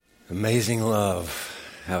Amazing love,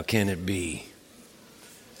 how can it be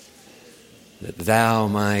that thou,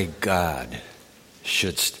 my God,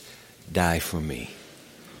 shouldst die for me?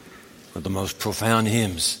 One of the most profound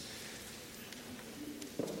hymns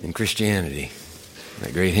in Christianity.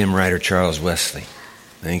 That great hymn writer, Charles Wesley.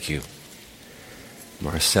 Thank you.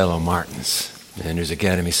 Marcelo Martins, Andrews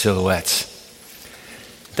Academy Silhouettes.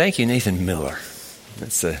 Thank you, Nathan Miller.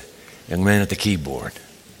 That's the young man at the keyboard.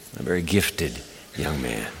 A very gifted young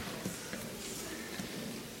man.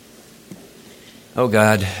 Oh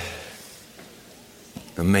God,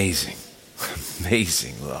 amazing,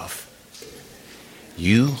 amazing love.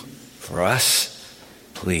 You for us,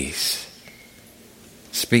 please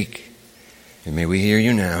speak, and may we hear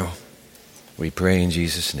you now. We pray in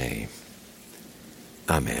Jesus' name.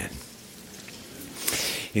 Amen.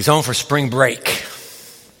 He's home for spring break.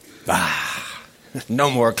 No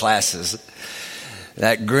more classes.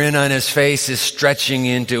 That grin on his face is stretching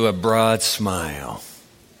into a broad smile.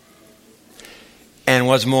 And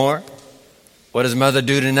what's more, what does mother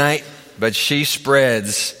do tonight? But she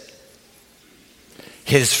spreads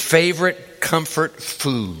his favorite comfort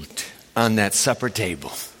food on that supper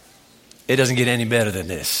table. It doesn't get any better than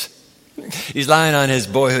this. He's lying on his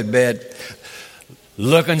boyhood bed,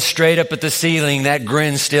 looking straight up at the ceiling, that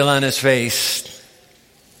grin still on his face.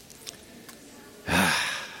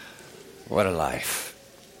 What a life.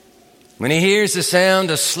 When he hears the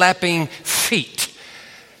sound of slapping feet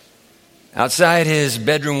outside his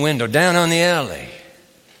bedroom window, down on the alley.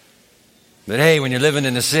 But hey, when you're living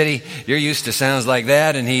in the city, you're used to sounds like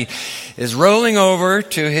that, and he is rolling over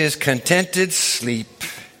to his contented sleep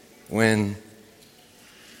when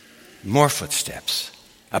more footsteps,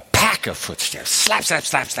 a pack of footsteps, slap, slap,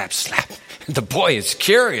 slap, slap, slap. The boy is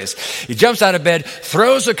curious. He jumps out of bed,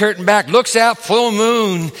 throws the curtain back, looks out, full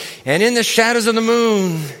moon, and in the shadows of the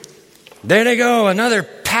moon, there they go, another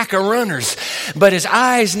pack of runners. But his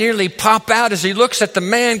eyes nearly pop out as he looks at the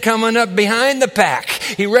man coming up behind the pack.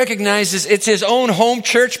 He recognizes it's his own home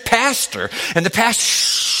church pastor. And the pastor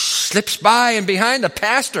slips by, and behind the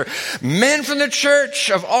pastor, men from the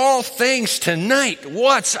church of all things tonight.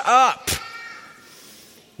 What's up?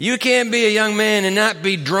 You can't be a young man and not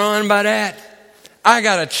be drawn by that. I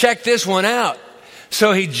got to check this one out.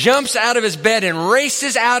 So he jumps out of his bed and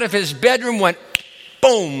races out of his bedroom when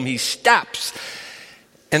boom, he stops.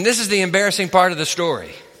 And this is the embarrassing part of the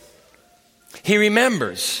story. He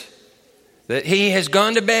remembers that he has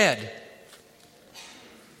gone to bed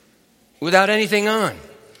without anything on.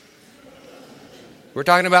 We're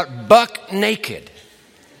talking about buck naked.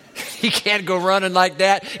 He can't go running like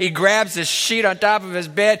that. He grabs his sheet on top of his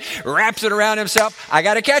bed, wraps it around himself. I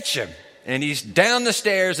got to catch him. And he's down the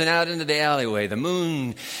stairs and out into the alleyway, the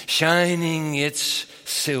moon shining its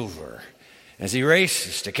silver as he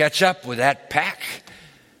races to catch up with that pack.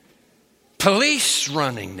 Police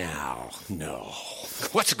running now. No.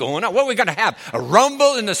 What's going on? What are we going to have? A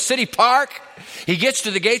rumble in the city park? He gets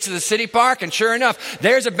to the gates of the city park, and sure enough,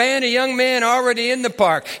 there's a band of young men already in the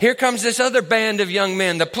park. Here comes this other band of young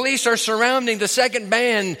men. The police are surrounding the second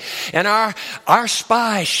band, and our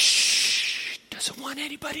spy, doesn't want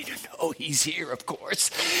anybody to know he's here, of course,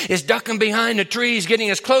 is ducking behind the trees, getting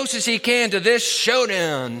as close as he can to this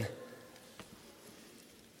showdown.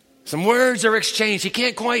 Some words are exchanged. He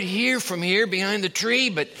can't quite hear from here behind the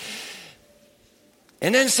tree,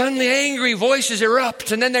 and then suddenly angry voices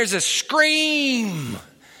erupt, and then there's a scream.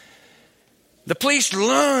 The police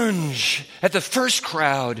lunge at the first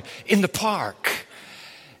crowd in the park.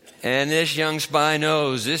 And this young spy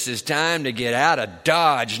knows this is time to get out of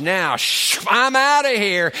Dodge now. I'm out of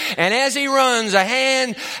here. And as he runs, a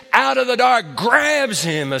hand out of the dark grabs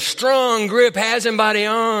him. A strong grip has him by the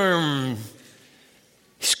arm.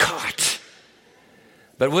 He's caught.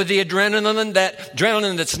 But with the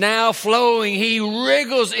adrenaline that's now flowing, he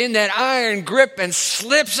wriggles in that iron grip and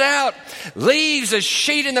slips out, leaves a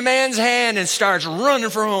sheet in the man's hand, and starts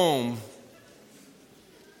running for home.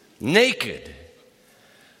 Naked.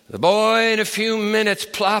 The boy in a few minutes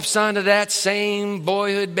plops onto that same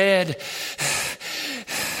boyhood bed,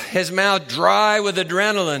 his mouth dry with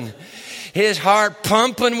adrenaline, his heart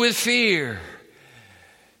pumping with fear.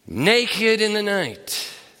 Naked in the night.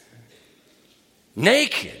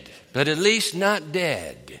 Naked, but at least not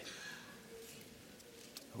dead.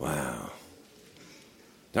 Wow.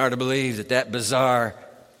 It's hard to believe that bizarre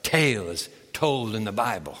tale is told in the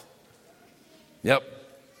Bible. Yep.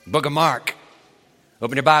 Book of Mark.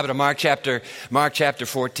 Open your Bible to Mark chapter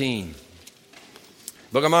 14.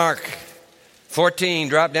 Book of Mark. 14,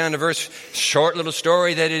 drop down to short little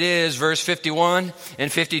story that it is, verse 51 and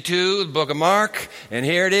 52, the book of Mark. And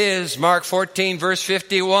here it is, Mark 14, verse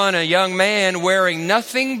 51, a young man wearing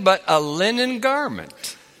nothing but a linen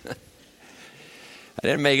garment. I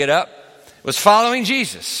didn't make it up. Was following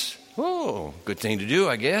Jesus. Oh, good thing to do,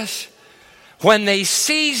 I guess. When they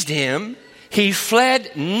seized him, he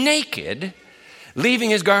fled naked,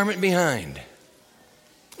 leaving his garment behind.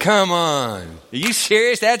 Come on. Are you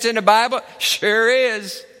serious? That's in the Bible? Sure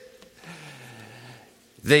is.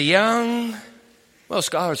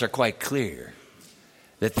 Scholars are quite clear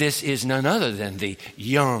that this is none other than the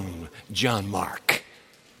young John Mark,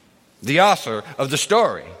 the author of the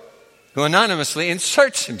story, who anonymously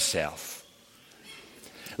inserts himself.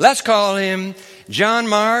 Let's call him John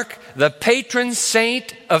Mark, the patron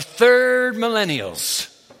saint of third millennials.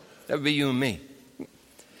 That would be you and me.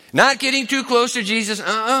 Not getting too close to Jesus,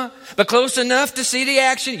 but close enough to see the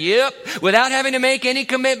action, without having to make any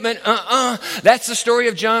commitment, That's the story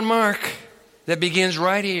of John Mark that begins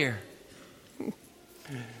right here.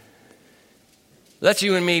 Let's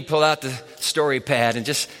you and me pull out the story pad and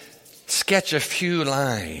just sketch a few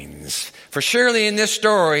lines. For surely in this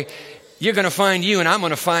story, you're going to find you and I'm going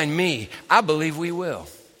to find me. I believe we will.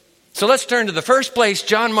 So let's turn to the first place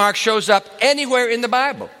John Mark shows up anywhere in the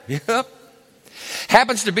Bible.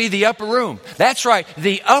 Happens to be the upper room. That's right,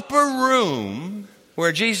 the upper room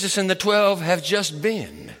where Jesus and the 12 have just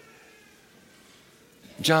been.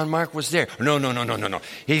 John Mark was there. No.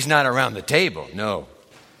 He's not around the table. No.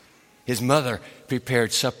 His mother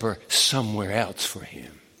prepared supper somewhere else for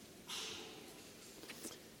him.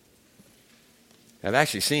 I've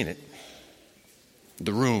actually seen it.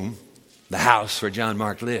 The room, the house where John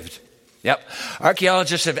Mark lived. Yep.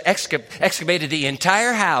 Archaeologists have excavated the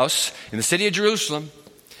entire house in the city of Jerusalem,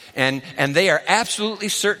 and they are absolutely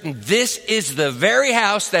certain this is the very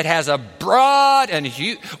house that has a broad and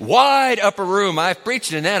wide upper room. I've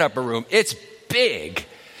preached in that upper room. It's big.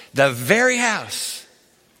 The very house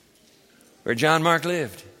where John Mark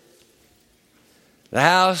lived. The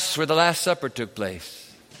house where the Last Supper took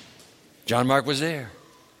place. John Mark was there.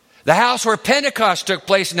 The house where Pentecost took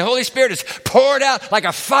place and the Holy Spirit is poured out like a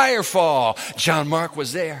firefall. John Mark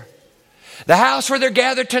was there. The house where they're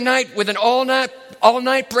gathered tonight with an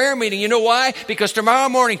all-night prayer meeting. You know why? Because tomorrow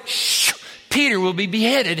morning, Peter will be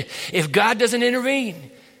beheaded if God doesn't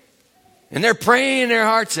intervene. And they're praying their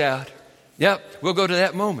hearts out. Yep, we'll go to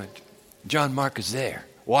that moment. John Mark is there.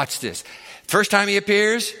 Watch this. First time he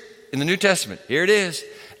appears in the New Testament. Here it is.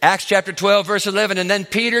 Acts chapter 12, verse 11, and then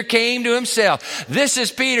Peter came to himself. This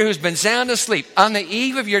is Peter who's been sound asleep. On the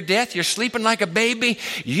eve of your death, you're sleeping like a baby.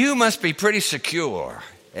 You must be pretty secure.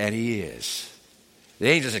 And he is. The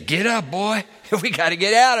angel said, get up, boy. We got to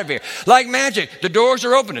get out of here. Like magic, the doors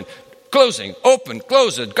are opening, closing, open,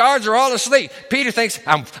 closing. Guards are all asleep. Peter thinks,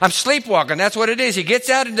 I'm sleepwalking. That's what it is. He gets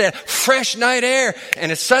out into that fresh night air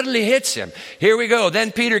and it suddenly hits him. Here we go.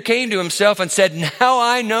 Then Peter came to himself and said, now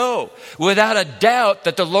I know without a doubt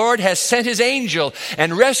that the Lord has sent his angel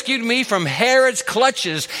and rescued me from Herod's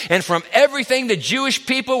clutches and from everything the Jewish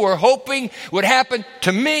people were hoping would happen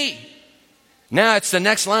to me. Now it's the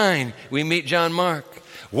next line. We meet John Mark.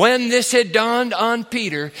 When this had dawned on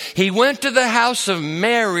Peter, he went to the house of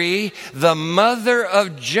Mary, the mother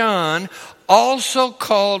of John, also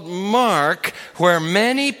called Mark, where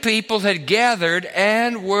many people had gathered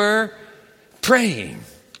and were praying.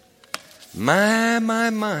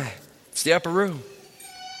 My. It's the upper room.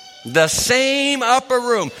 The same upper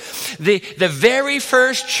room. The very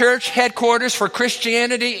first church headquarters for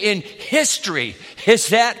Christianity in history is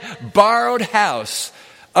that borrowed house,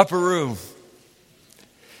 upper room.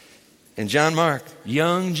 And John Mark,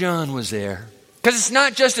 young John, was there. Because it's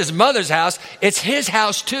not just his mother's house, it's his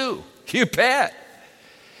house too. You bet.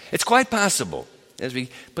 It's quite possible, as we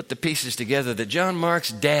put the pieces together, that John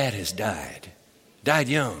Mark's dad has died. Died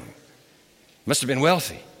young. Must have been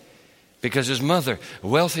wealthy. Because his mother, a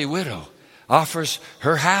wealthy widow, offers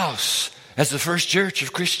her house as the first church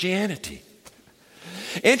of Christianity.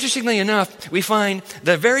 Interestingly enough, we find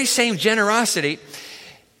the very same generosity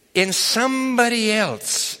in somebody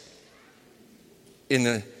else in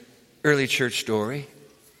the early church story.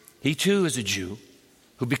 He too is a Jew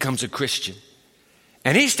who becomes a Christian.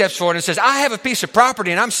 And he steps forward and says, I have a piece of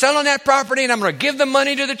property and I'm selling that property and I'm going to give the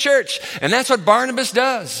money to the church. And that's what Barnabas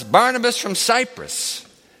does. Barnabas from Cyprus.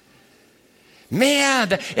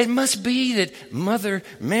 Man, it must be that Mother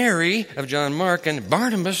Mary of John Mark and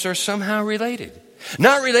Barnabas are somehow related.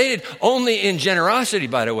 Not related only in generosity,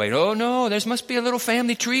 by the way. Oh, no, there must be a little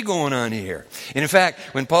family tree going on here. And in fact,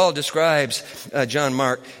 when Paul describes John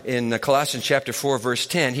Mark in Colossians chapter 4, verse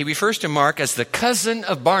 10, he refers to Mark as the cousin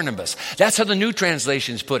of Barnabas. That's how the new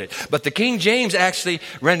translations put it. But the King James actually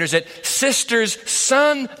renders it sister's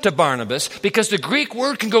son to Barnabas, because the Greek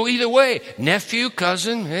word can go either way. Nephew,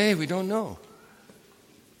 cousin, hey, we don't know.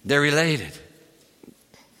 They're related.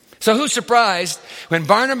 So who's surprised when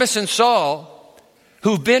Barnabas and Saul,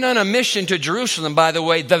 who've been on a mission to Jerusalem, by the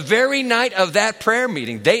way, the very night of that prayer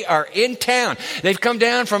meeting, they are in town. They've come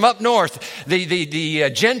down from up north, the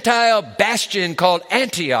Gentile bastion called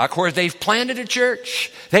Antioch, where they've planted a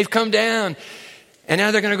church. They've come down, and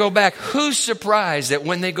now they're going to go back. Who's surprised that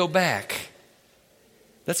when they go back,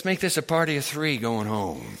 let's make this a party of three going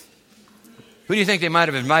home? Who do you think they might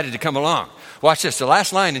have invited to come along? Watch this, the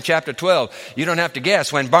last line in chapter 12. You don't have to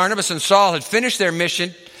guess. When Barnabas and Saul had finished their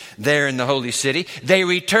mission there in the holy city, they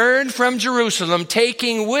returned from Jerusalem,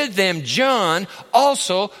 taking with them John,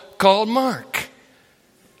 also called Mark.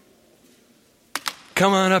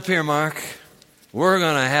 Come on up here, Mark. We're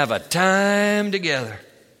going to have a time together.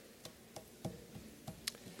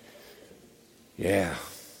 Yeah.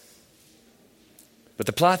 But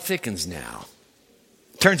the plot thickens now.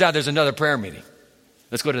 Turns out there's another prayer meeting.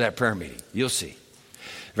 Let's go to that prayer meeting. You'll see.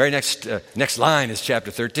 Very next line is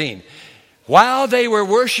chapter 13. While they were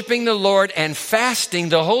worshiping the Lord and fasting,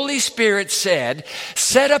 the Holy Spirit said,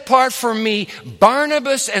 set apart for me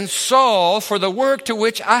Barnabas and Saul for the work to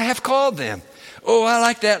which I have called them. Oh, I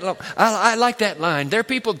like that. I like that line. There are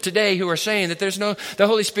people today who are saying that the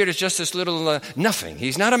Holy Spirit is just this little nothing.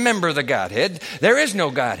 He's not a member of the Godhead. There is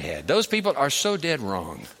no Godhead. Those people are so dead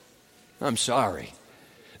wrong. I'm sorry.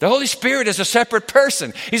 The Holy Spirit is a separate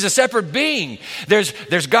person. He's a separate being. There's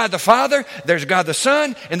God the Father, there's God the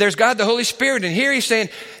Son, and there's God the Holy Spirit. And here he's saying,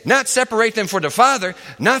 not separate them for the Father,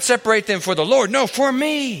 not separate them for the Lord. No, for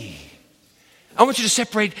me. I want you to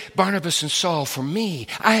separate Barnabas and Saul for me.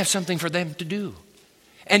 I have something for them to do.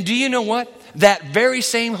 And do you know what? That very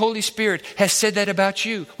same Holy Spirit has said that about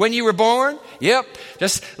you. When you were born, yep,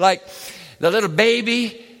 just like the little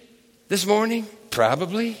baby this morning,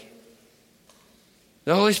 probably.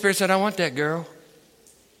 The Holy Spirit said, I want that girl.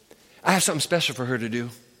 I have something special for her to do.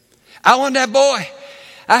 I want that boy.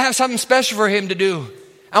 I have something special for him to do.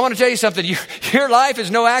 I want to tell you something. Your life is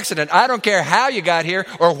no accident. I don't care how you got here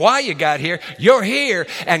or why you got here. You're here,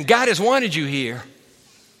 and God has wanted you here.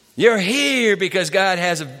 You're here because God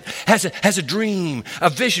has a dream, a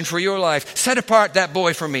vision for your life. Set apart that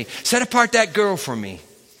boy for me. Set apart that girl for me.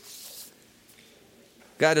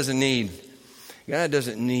 God doesn't need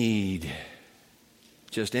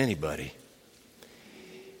just anybody.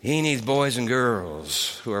 He needs boys and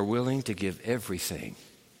girls who are willing to give everything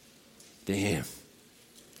to Him.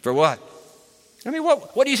 For what? I mean,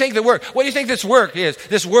 what do you think the work? What do you think this work is?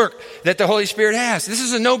 This work that the Holy Spirit has. This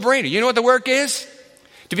is a no-brainer. You know what the work is?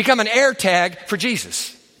 To become an air tag for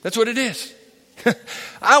Jesus. That's what it is.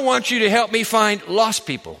 I want you to help me find lost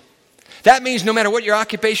people. That means no matter what your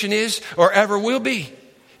occupation is or ever will be,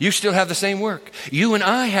 you still have the same work. You and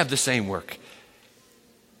I have the same work.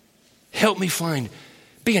 Help me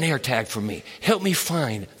be an air tag for me. Help me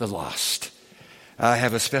find the lost. I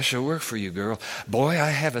have a special work for you, girl. Boy, I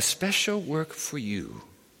have a special work for you.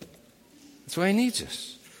 That's why He needs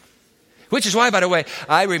us. Which is why, by the way,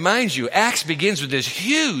 I remind you, Acts begins with this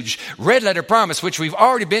huge red letter promise, which we've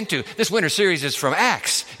already been to. This winter series is from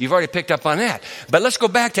Acts. You've already picked up on that. But let's go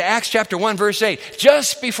back to Acts chapter 1, verse 8.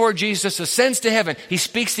 Just before Jesus ascends to heaven, He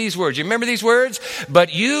speaks these words. You remember these words?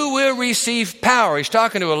 But you will receive power. He's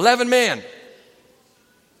talking to 11 men.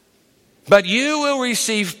 But you will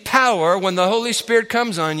receive power when the Holy Spirit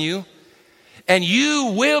comes on you. And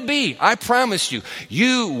you will be, I promise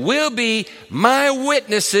you will be my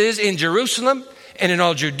witnesses in Jerusalem and in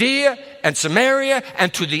all Judea and Samaria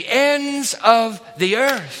and to the ends of the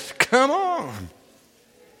earth. Come on.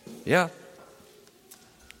 Yeah.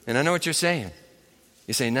 And I know what you're saying.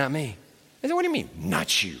 You're saying, not me. I said, what do you mean?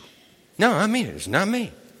 Not you. No, I mean it. It's not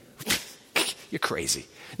me. You're crazy.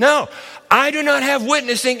 No, I do not have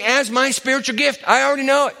witnessing as my spiritual gift. I already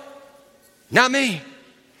know it. Not me.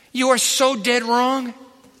 You are so dead wrong.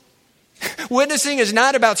 Witnessing is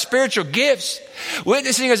not about spiritual gifts.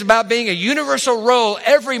 Witnessing is about being a universal role.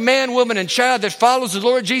 Every man, woman, and child that follows the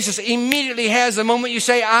Lord Jesus immediately has the moment you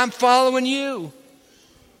say, I'm following you.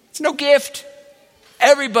 It's no gift.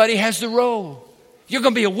 Everybody has the role. You're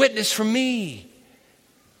going to be a witness for me.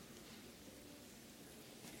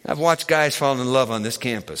 I've watched guys fall in love on this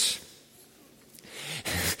campus.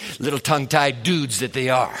 Little tongue-tied dudes that they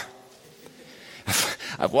are.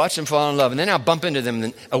 I've watched them fall in love, and then I'll bump into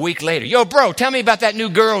them a week later. Yo, bro, tell me about that new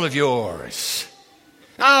girl of yours.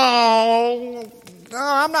 Oh, no,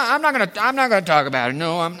 I'm not gonna talk about it.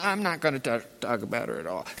 No, I'm not gonna talk about her at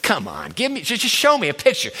all. Come on, just show me a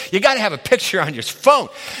picture. You got to have a picture on your phone.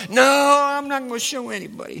 No, I'm not going to show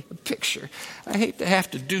anybody a picture. I hate to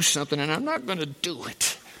have to do something, and I'm not going to do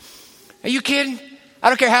it. Are you kidding? I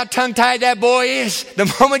don't care how tongue-tied that boy is.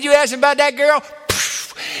 The moment you ask him about that girl,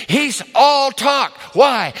 he's all talk.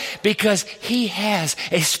 Why? Because he has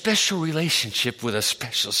a special relationship with a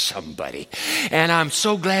special somebody. And I'm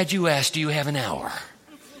so glad you asked, do you have an hour?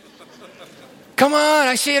 Come on,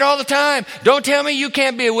 I see it all the time. Don't tell me you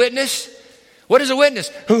can't be a witness. What is a witness?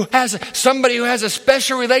 Somebody who has a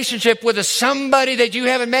special relationship with somebody that you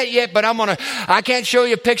haven't met yet, but I can't show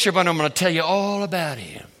you a picture, but I'm going to tell you all about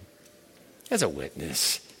him. That's a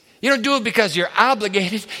witness. You don't do it because you're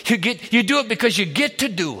obligated. You do it because you get to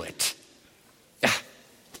do it.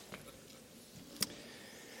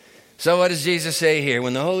 So what does Jesus say here?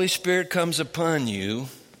 When the Holy Spirit comes upon you,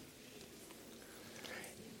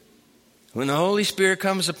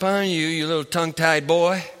 you little tongue-tied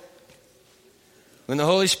boy. When the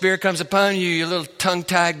Holy Spirit comes upon you, you little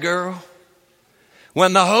tongue-tied girl.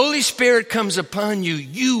 When the Holy Spirit comes upon you,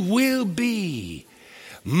 you will be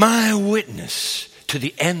my witness to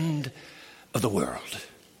the end of the world.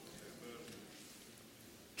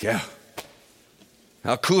 Yeah.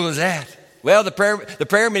 How cool is that? Well, the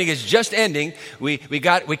prayer meeting is just ending. We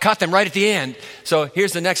caught them right at the end. So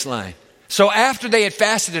here's the next line. So after they had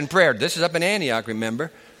fasted and prayed, this is up in Antioch,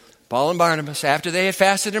 remember? Paul and Barnabas, after they had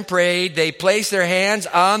fasted and prayed, they placed their hands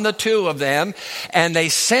on the two of them and they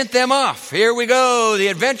sent them off. Here we go. The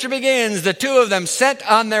adventure begins. The two of them sent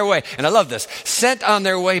on their way. And I love this. Sent on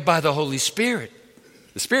their way by the Holy Spirit.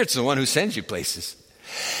 The Spirit's the one who sends you places.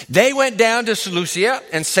 They went down to Seleucia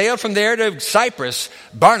and sailed from there to Cyprus,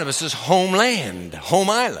 Barnabas' home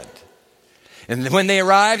island. And when they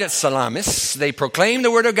arrived at Salamis, they proclaimed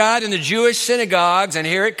the word of God in the Jewish synagogues, and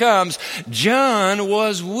here it comes. John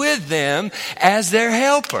was with them as their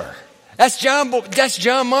helper. That's John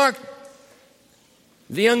Mark,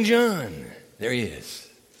 the young John. There he is.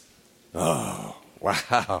 Oh,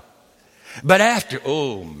 wow. But after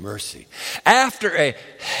a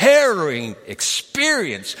harrowing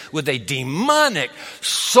experience with a demonic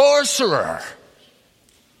sorcerer,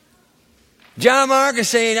 John Mark is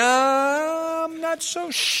saying, I'm not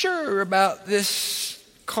so sure about this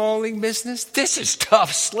calling business. This is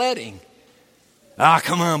tough sledding.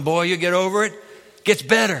 Come on, boy, you get over it. Gets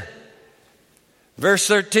better. Verse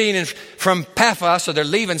 13, and from Paphos, so they're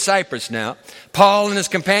leaving Cyprus now, Paul and his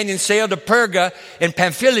companions sailed to Perga in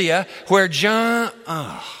Pamphylia, where John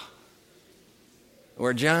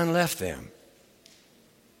left them.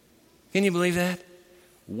 Can you believe that?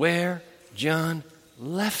 Where John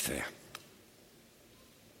left them.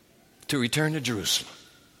 To return to Jerusalem.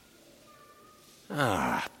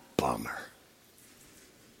 Bummer.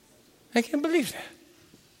 I can't believe that.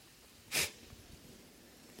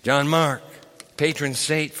 John Mark, patron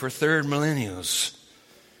saint for third millennials.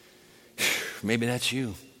 Maybe that's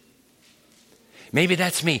you. Maybe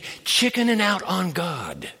that's me. Chickening out on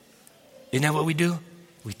God. Isn't that what we do?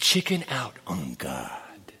 We chicken out on God.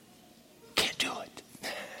 Can't do it.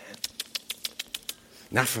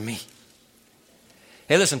 Not for me.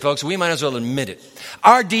 Hey, listen, folks, we might as well admit it.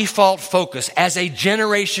 Our default focus as a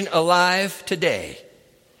generation alive today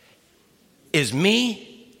is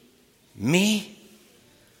me, me,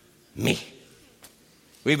 me.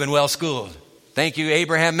 We've been well schooled. Thank you,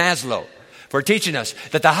 Abraham Maslow, for teaching us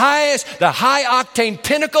that the high octane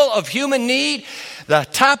pinnacle of human need, the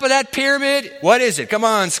top of that pyramid, what is it? Come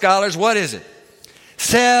on, scholars, what is it?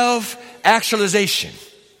 Self-actualization.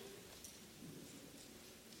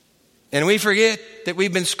 And we forget that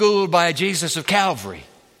we've been schooled by Jesus of Calvary,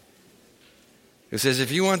 who says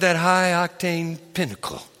if you want that high-octane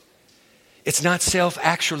pinnacle, it's not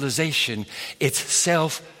self-actualization, it's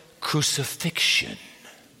self-crucifixion.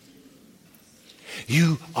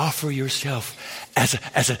 You offer yourself as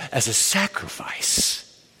a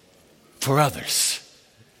sacrifice for others.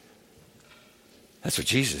 That's what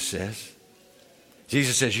Jesus says.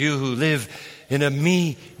 Jesus says, you who live in a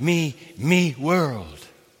me, me, me world,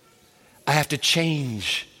 I have to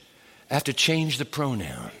change the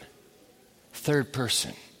pronoun. Third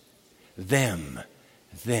person. Them,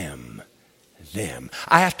 them, them.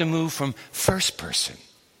 I have to move from first person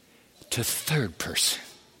to third person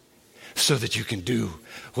so that you can do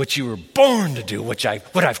what you were born to do, what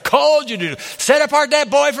I've called you to do. Set apart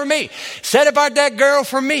that boy for me. Set apart that girl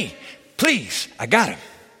for me. Please, I got him.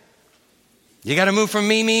 You got to move from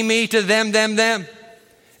me, me, me to them, them, them.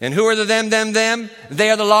 And who are the them? They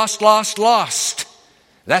are the lost, lost, lost.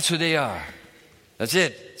 That's who they are. That's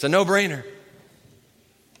it. It's a no-brainer.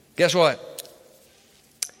 Guess what?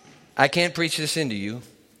 I can't preach this into you.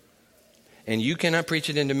 And you cannot preach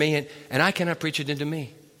it into me. And I cannot preach it into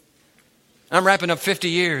me. I'm wrapping up 50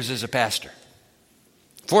 years as a pastor.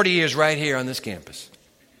 40 years right here on this campus.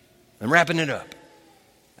 I'm wrapping it up.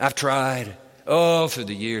 I've tried. Through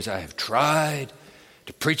the years I have tried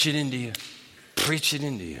to preach it into you. Preach it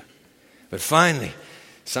into you. But finally,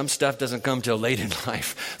 some stuff doesn't come till late in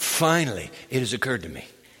life. Finally, it has occurred to me.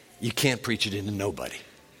 You can't preach it into nobody.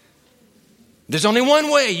 There's only one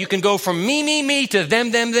way you can go from me to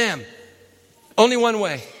them. Only one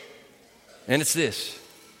way. And it's this.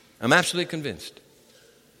 I'm absolutely convinced.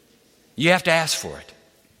 You have to ask for it.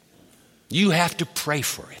 You have to pray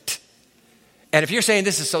for it. And if you're saying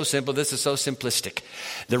this is so simple, this is so simplistic,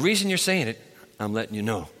 the reason you're saying it, I'm letting you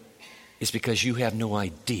know, is because you have no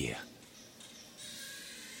idea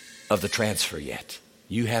of the transfer yet.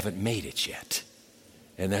 You haven't made it yet.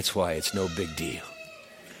 And that's why it's no big deal.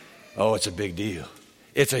 Oh, it's a big deal.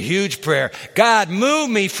 It's a huge prayer. God, move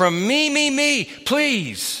me from me,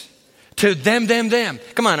 please, to them.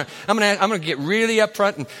 Come on, I'm going to get really up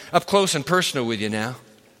front and up close and personal with you now.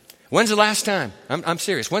 When's the last time, I'm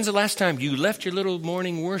serious, when's the last time you left your little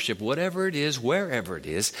morning worship, whatever it is, wherever it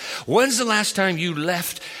is, when's the last time you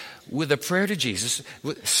left with a prayer to Jesus?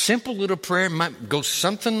 Simple little prayer might go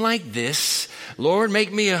something like this. Lord,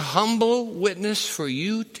 make me a humble witness for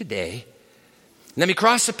you today. Let me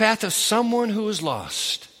cross the path of someone who is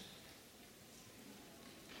lost.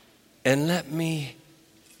 And let me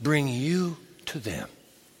bring you to them.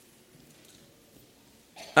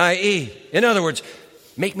 I.e., in other words,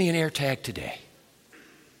 make me an air tag today.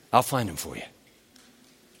 I'll find them for you.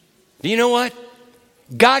 Do you know what?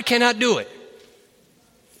 God cannot do it.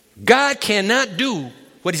 God cannot do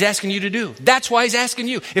what he's asking you to do. That's why he's asking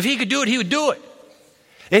you. If he could do it, he would do it.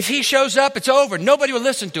 If he shows up, it's over. Nobody will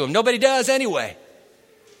listen to him. Nobody does anyway.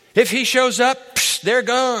 If he shows up, they're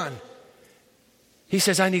gone. He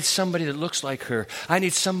says, I need somebody that looks like her. I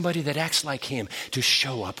need somebody that acts like him to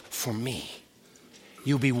show up for me.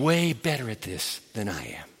 You'll be way better at this than I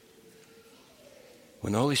am.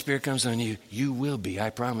 When the Holy Spirit comes on you, you will be, I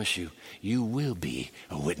promise you, you will be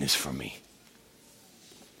a witness for me.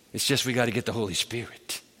 It's just we got to get the Holy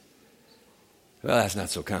Spirit. Well, that's not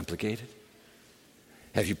so complicated.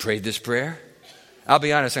 Have you prayed this prayer? I'll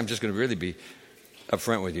be honest, I'm just going to really be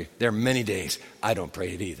upfront with you. There are many days I don't pray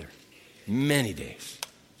it either. Many days.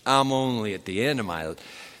 I'm only at the end of my, I'm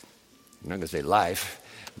not going to say life,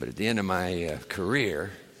 but at the end of my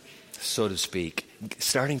career, so to speak,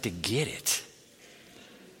 starting to get it.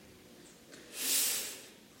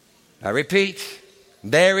 I repeat,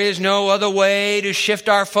 there is no other way to shift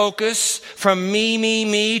our focus from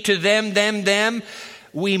me to them.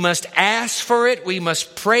 We must ask for it. We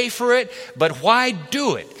must pray for it. But why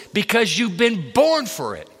do it? Because you've been born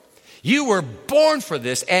for it. You were born for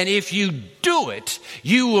this. And if you do it,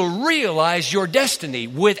 you will realize your destiny.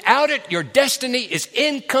 Without it, your destiny is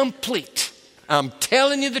incomplete. I'm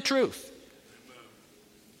telling you the truth.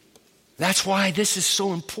 That's why this is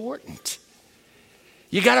so important.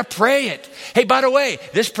 You got to pray it. Hey, by the way,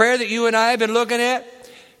 this prayer that you and I have been looking at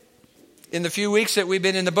in the few weeks that we've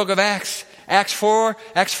been in the book of Acts, Acts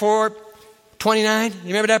 4:29. You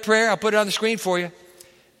remember that prayer? I'll put it on the screen for you.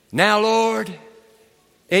 Now, Lord,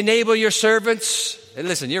 enable your servants. And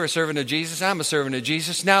listen, you're a servant of Jesus. I'm a servant of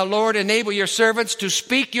Jesus. Now, Lord, enable your servants to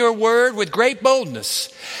speak your word with great boldness.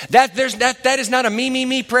 That is not a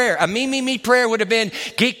me prayer. A me prayer would have been,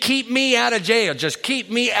 keep me out of jail. Just keep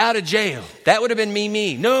me out of jail. That would have been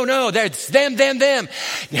me. No, that's them.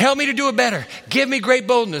 Help me to do it better. Give me great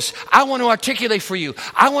boldness. I want to articulate for you.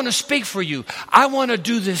 I want to speak for you. I want to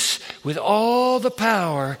do this with all the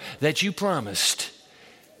power that you promised.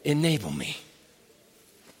 Enable me.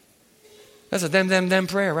 That's a them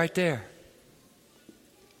prayer right there.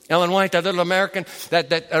 Ellen White, that little American,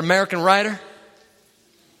 that American writer,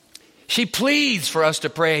 she pleads for us to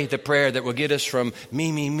pray the prayer that will get us from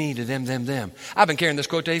me to them. I've been carrying this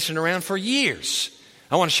quotation around for years.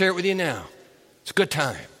 I want to share it with you now. It's a good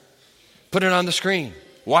time. Put it on the screen.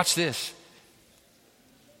 Watch this.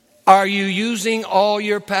 Are you using all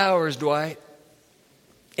your powers, Dwight,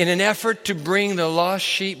 in an effort to bring the lost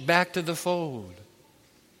sheep back to the fold?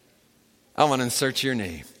 I want to insert your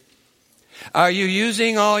name. Are you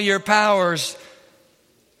using all your powers?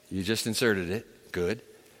 You just inserted it. Good.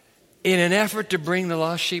 In an effort to bring the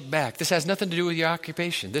lost sheep back. This has nothing to do with your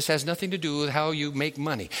occupation. This has nothing to do with how you make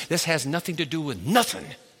money. This has nothing to do with nothing.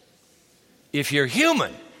 If you're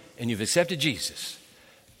human and you've accepted Jesus,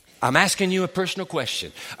 I'm asking you a personal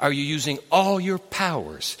question. Are you using all your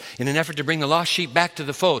powers in an effort to bring the lost sheep back to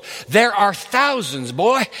the fold? There are thousands,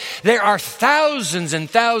 boy. There are thousands and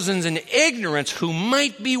thousands in ignorance who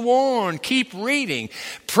might be warned. Keep reading.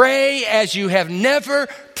 Pray as you have never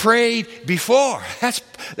prayed before.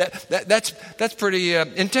 That's pretty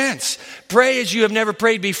intense. Pray as you have never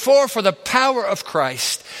prayed before for the power of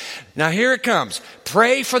Christ. Now here it comes.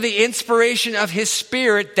 Pray for the inspiration of His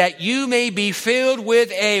Spirit that you may be filled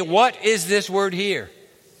with what is this word here?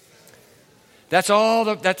 That's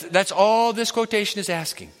all this quotation is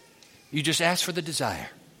asking. You just ask for the desire.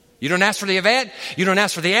 You don't ask for the event. You don't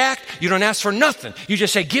ask for the act. You don't ask for nothing. You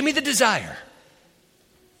just say, give me the desire.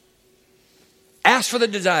 Ask for the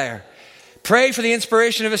desire. Pray for the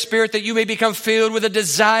inspiration of His Spirit that you may become filled with a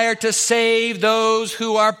desire to save those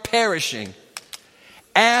who are perishing.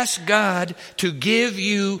 Ask God to give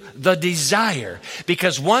you the desire,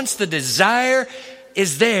 because once the desire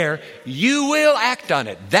is there, you will act on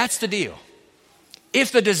it. That's the deal.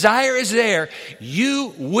 If the desire is there,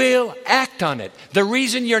 you will act on it. The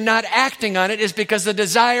reason you're not acting on it is because the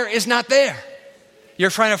desire is not there. You're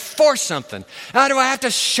trying to force something. Now, do I have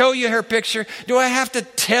to show you her picture? Do I have to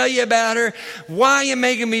tell you about her? Why are you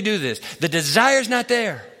making me do this? The desire's not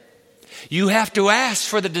there. You have to ask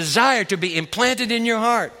for the desire to be implanted in your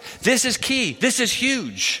heart. This is key. This is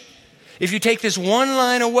huge. If you take this one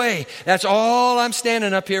line away, that's all I'm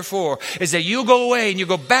standing up here for, is that you go away and you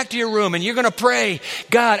go back to your room and you're going to pray,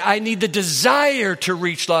 God, I need the desire to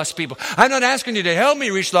reach lost people. I'm not asking you to help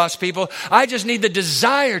me reach lost people. I just need the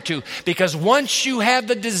desire to, because once you have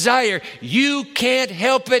the desire, you can't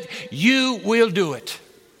help it. You will do it.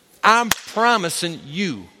 I'm promising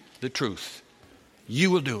you the truth.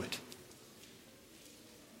 You will do it.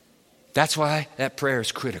 That's why that prayer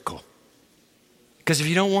is critical. Because if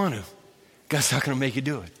you don't want to, God's not going to make you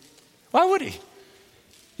do it. Why would He?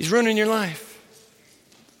 He's ruining your life.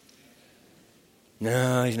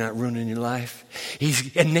 No, He's not ruining your life.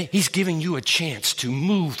 He's giving you a chance to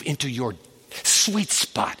move into your sweet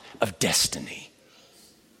spot of destiny.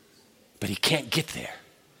 But He can't get there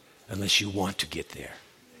unless you want to get there.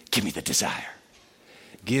 Give me the desire.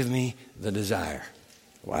 Give me the desire.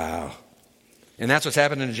 Wow. And that's what's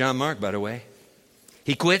happening to John Mark, by the way.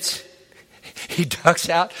 He quits. He ducks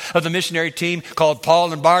out of the missionary team called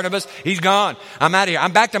Paul and Barnabas. He's gone. I'm out of here.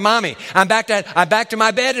 I'm back to mommy. I'm back to my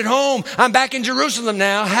bed at home. I'm back in Jerusalem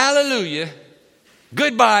now. Hallelujah.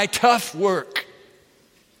 Goodbye, tough work.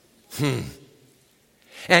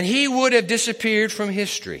 And he would have disappeared from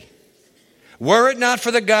history were it not for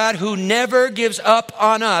the God who never gives up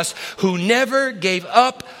on us, who never gave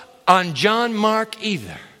up on John Mark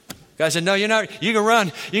either. God said, no, you're not. You can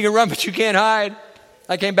run, but you can't hide.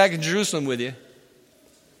 I came back to Jerusalem with you.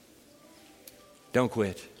 Don't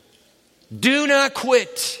quit. Do not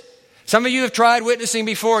quit. Some of you have tried witnessing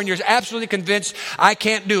before and you're absolutely convinced, I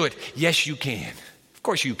can't do it. Yes, you can. Of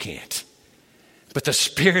course you can't. But the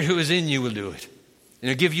Spirit who is in you will do it.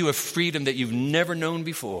 And it'll give you a freedom that you've never known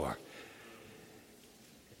before.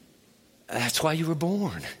 That's why you were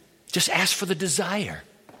born. Just ask for the desire.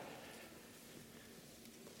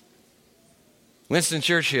 Winston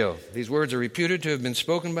Churchill, these words are reputed to have been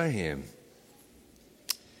spoken by him.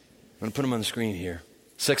 I'm going to put them on the screen here.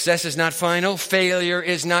 Success is not final. Failure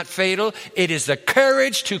is not fatal. It is the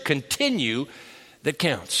courage to continue that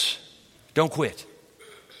counts. Don't quit.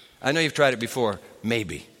 I know you've tried it before.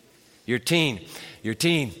 Maybe. You're a teen,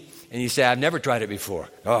 and you say, I've never tried it before.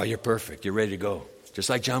 Oh, you're perfect. You're ready to go. Just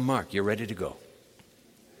like John Mark, you're ready to go.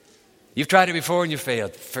 You've tried it before and you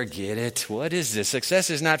failed. Forget it. What is this? Success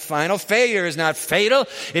is not final. Failure is not fatal.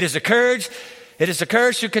 It is the courage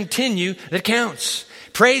to continue that counts.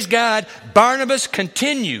 Praise God. Barnabas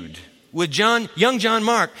continued with young John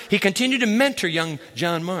Mark. He continued to mentor young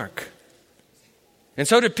John Mark. And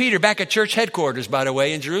so did Peter back at church headquarters, by the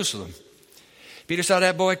way, in Jerusalem. Peter saw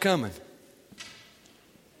that boy coming.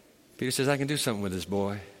 Peter says, I can do something with this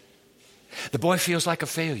boy. The boy feels like a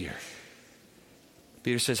failure.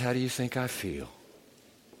 Peter says, how do you think I feel?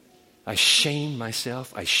 I shame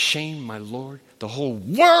myself. I shame my Lord. The whole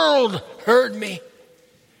world heard me.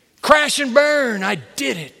 Crash and burn. I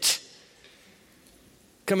did it.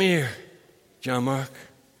 Come here, John Mark.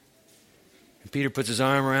 And Peter puts his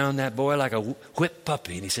arm around that boy like a whipped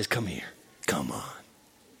puppy. And he says, come here. Come on.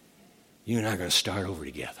 You and I are going to start over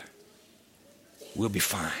together. We'll be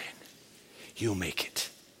fine. You'll make it.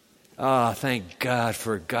 Ah, thank God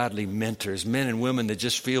for godly mentors, men and women that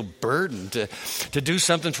just feel burdened to do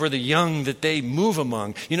something for the young that they move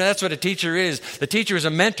among. You know, that's what a teacher is. The teacher is a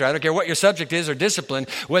mentor. I don't care what your subject is or discipline,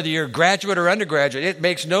 whether you're graduate or undergraduate, it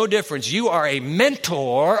makes no difference. You are a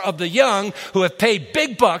mentor of the young who have paid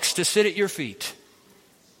big bucks to sit at your feet.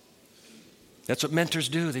 That's what mentors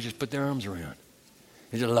do. They just put their arms around.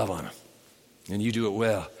 They just love on them. And you do it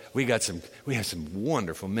well. We have some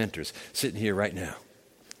wonderful mentors sitting here right now.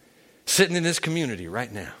 Sitting in this community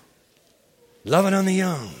right now. Loving on the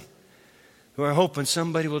young. Who are hoping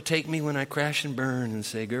somebody will take me when I crash and burn and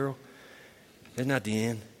say, girl, that's not the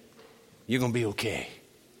end. You're going to be okay.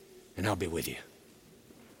 And I'll be with you.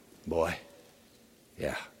 Boy.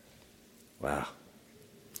 Yeah. Wow.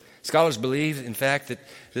 Scholars believe, in fact, that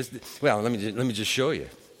let me just show you.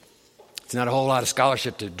 It's not a whole lot of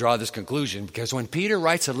scholarship to draw this conclusion, because when Peter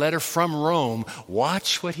writes a letter from Rome,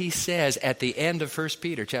 watch what he says at the end of 1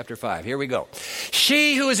 Peter chapter 5. Here we go.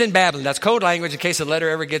 She who is in Babylon, that's code language in case the letter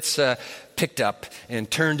ever gets picked up and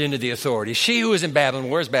turned into the authorities. She who is in Babylon,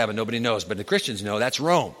 where's Babylon? Nobody knows, but the Christians know that's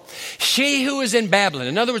Rome. She who is in Babylon,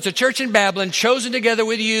 in other words, the church in Babylon, chosen together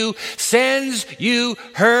with you, sends you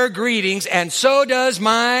her greetings, and so does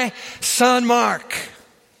my son Mark.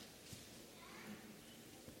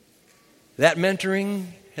 That mentoring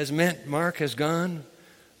has meant Mark has gone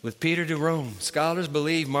with Peter to Rome. Scholars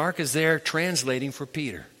believe Mark is there translating for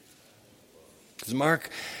Peter, because Mark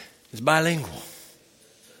is bilingual.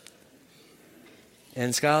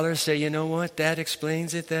 And scholars say, you know what? That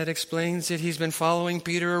explains it. That explains it. He's been following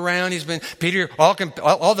Peter around. All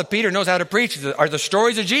that Peter knows how to preach are the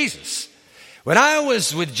stories of Jesus. When I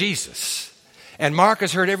was with Jesus, and Mark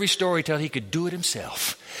has heard every story till he could do it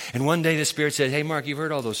himself. And one day the Spirit said, hey, Mark, you've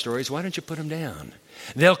heard all those stories. Why don't you put them down?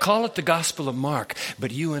 They'll call it the Gospel of Mark,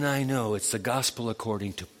 but you and I know it's the Gospel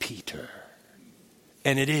according to Peter.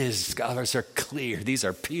 And it is. Scholars are clear. These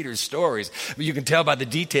are Peter's stories. But you can tell by the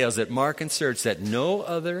details that Mark inserts that no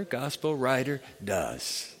other Gospel writer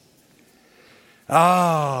does.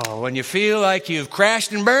 Oh, when you feel like you've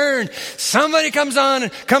crashed and burned, somebody comes along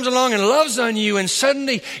and loves on you, and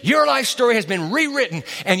suddenly your life story has been rewritten,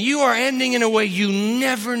 and you are ending in a way you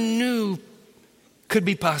never knew could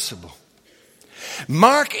be possible.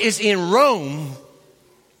 Mark is in Rome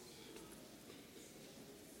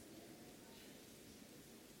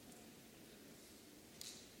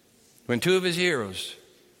when two of his heroes,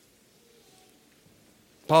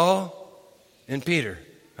 Paul and Peter,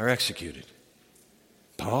 are executed.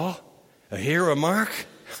 Paul, a hero of Mark,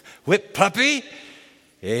 whip puppy.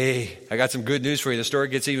 Hey, I got some good news for you. The story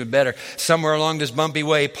gets even better. Somewhere along this bumpy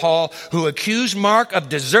way, Paul, who accused Mark of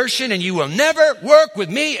desertion and you will never work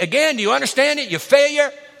with me again. Do you understand it? You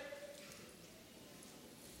failure.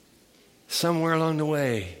 Somewhere along the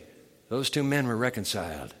way, those two men were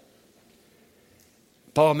reconciled.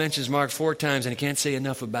 Paul mentions Mark 4 times and he can't say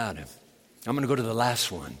enough about him. I'm going to go to the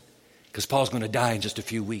last one, because Paul's going to die in just a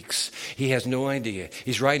few weeks. He has no idea.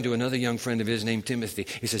 He's writing to another young friend of his named Timothy.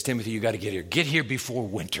 He says, Timothy, you got to get here. Get here before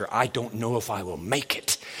winter. I don't know if I will make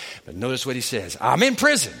it. But notice what he says. I'm in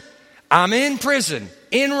prison. I'm in prison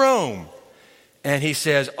in Rome. And he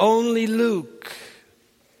says, only Luke.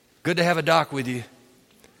 Good to have a doc with you.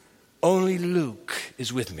 Only Luke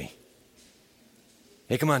is with me.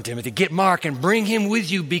 Hey, come on, Timothy, get Mark and bring him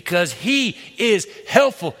with you, because he is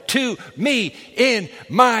helpful to me in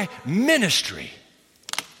my ministry.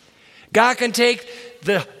 God can take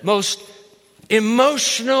the most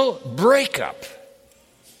emotional breakup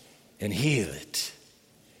and heal it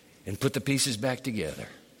and put the pieces back together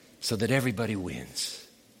so that everybody wins.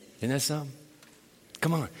 Isn't that something?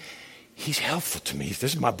 Come on. He's helpful to me.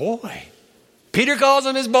 This is my boy. Peter calls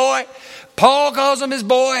him his boy. Paul calls him his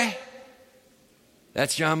boy.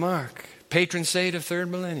 That's John Mark, patron saint of third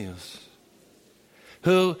millennials,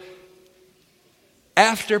 who,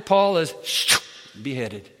 after Paul is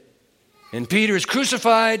beheaded and Peter is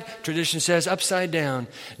crucified, tradition says upside down,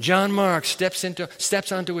 John Mark steps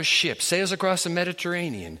onto a ship, sails across the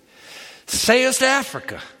Mediterranean, sails to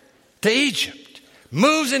Africa, to Egypt,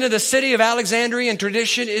 moves into the city of Alexandria, and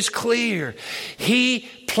tradition is clear. He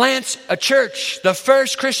plants a church, the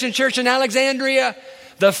first Christian church in Alexandria,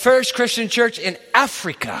 the first Christian church in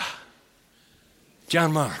Africa.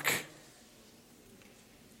 John Mark.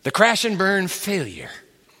 The crash and burn failure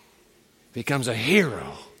becomes a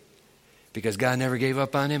hero because God never gave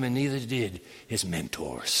up on him, and neither did his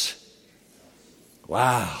mentors.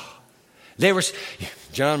 Wow.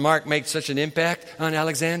 John Mark made such an impact on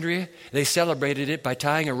Alexandria, they celebrated it by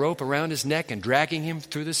tying a rope around his neck and dragging him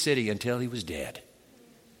through the city until he was dead.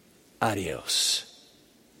 Adios.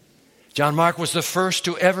 John Mark was the first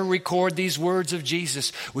to ever record these words of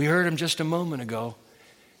Jesus. We heard them just a moment ago.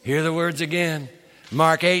 Hear the words again.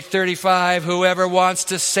 Mark 8:35, whoever wants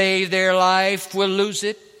to save their life will lose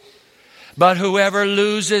it. But whoever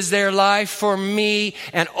loses their life for me,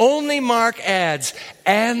 and only Mark adds,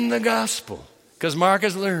 and the gospel. Because Mark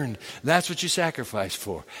has learned that's what you sacrifice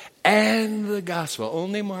for. And the gospel.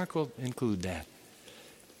 Only Mark will include that.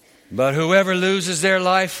 But whoever loses their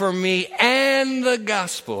life for me and the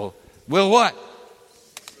gospel will what?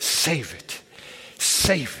 Save it.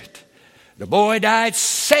 Save it. The boy died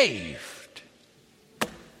saved.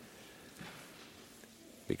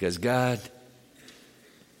 Because God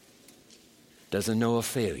doesn't know a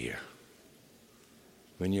failure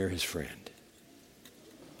when you're his friend.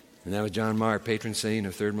 And that was John Mark, patron saint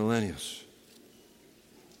of third millennials.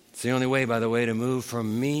 It's the only way, by the way, to move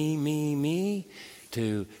from me,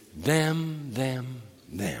 to them.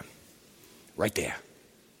 Right there.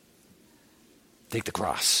 Take the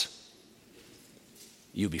cross.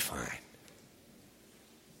 You'll be fine.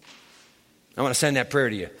 I want to send that prayer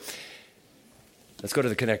to you. Let's go to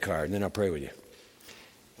the Connect card, and then I'll pray with you.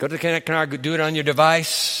 Go to the Connect card, do it on your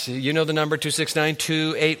device. You know the number,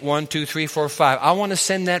 269-281-2345. I want to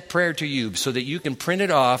send that prayer to you so that you can print it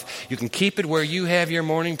off. You can keep it where you have your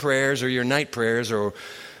morning prayers or your night prayers or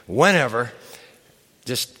whenever.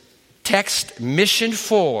 Just text Mission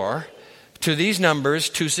 4 to these numbers,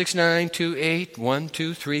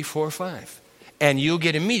 269-281-2345. And you'll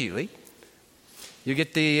get immediately, you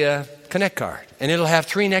get the Connect card. And it'll have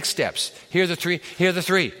 3 next steps. Here are the three.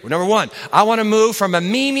 Number 1, I want to move from a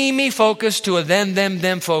me focus to a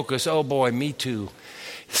them focus. Oh boy, me too.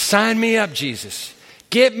 Sign me up, Jesus.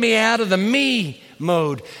 Get me out of the me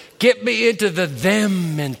mode. Get me into the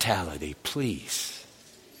them mentality, please.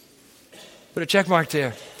 Put a check mark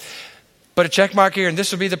there. Put a check mark here, and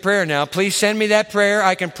this will be the prayer now. Please send me that prayer.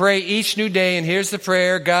 I can pray each new day, and here's the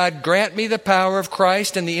prayer. God, grant me the power of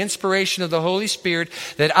Christ and the inspiration of the Holy Spirit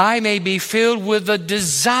that I may be filled with a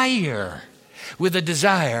desire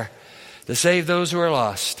to save those who are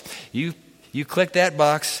lost. You click that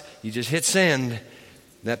box, you just hit send,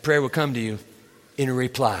 that prayer will come to you in a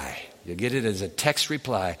reply. You'll get it as a text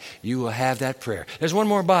reply. You will have that prayer. There's one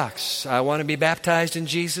more box. I want to be baptized in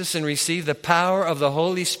Jesus and receive the power of the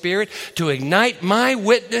Holy Spirit to ignite my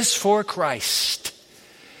witness for Christ.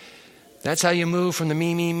 That's how you move from the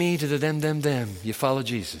me to the them. You follow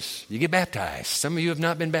Jesus. You get baptized. Some of you have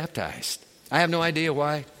not been baptized. I have no idea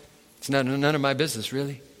why. It's none of my business,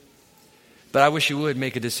 really. But I wish you would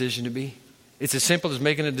make a decision to be. It's as simple as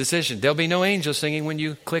making a decision. There'll be no angels singing when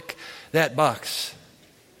you click that box.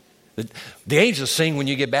 The angels sing when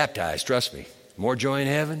you get baptized, trust me. More joy in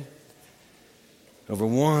heaven over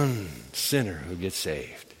one sinner who gets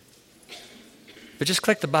saved. But just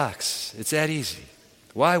click the box. It's that easy.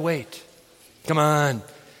 Why wait? Come on.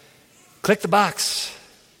 Click the box.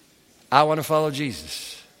 I want to follow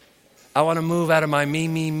Jesus. I want to move out of my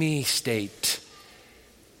me state.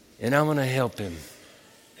 And I want to help him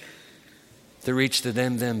to reach the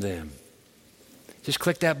them. Just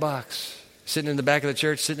click that box. Sitting in the back of the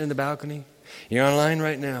church, sitting in the balcony. You're online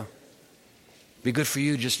right now. It'd be good for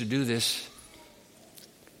you just to do this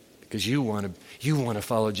because you want to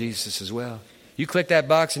follow Jesus as well. You click that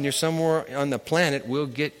box and you're somewhere on the planet, we'll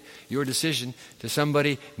get your decision to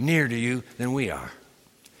somebody nearer to you than we are.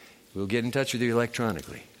 We'll get in touch with you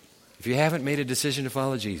electronically. If you haven't made a decision to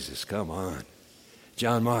follow Jesus, come on.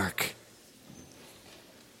 John Mark.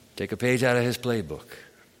 Take a page out of his playbook.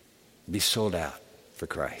 Be sold out for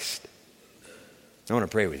Christ. I want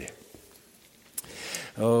to pray with you.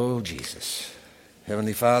 Oh, Jesus.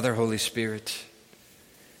 Heavenly Father, Holy Spirit,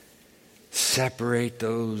 separate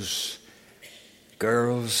those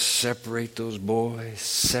girls, separate those boys,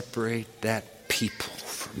 separate that people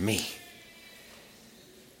from me.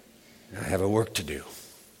 I have a work to do.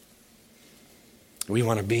 We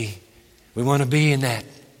want to be in that.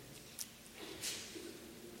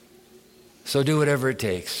 So do whatever it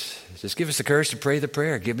takes. Just give us the courage to pray the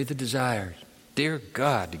prayer. Give me the desire. Dear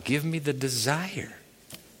God, give me the desire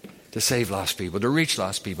to save lost people, to reach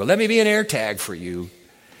lost people. Let me be an air tag for you.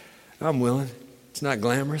 I'm willing. It's not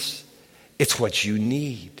glamorous. It's what you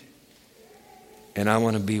need. And I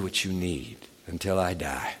want to be what you need until I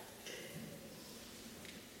die.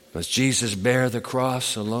 Must Jesus bear the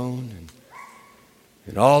cross alone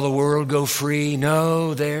and all the world go free?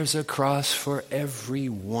 No, there's a cross for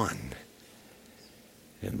everyone.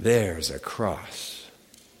 And there's a cross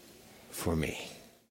for me.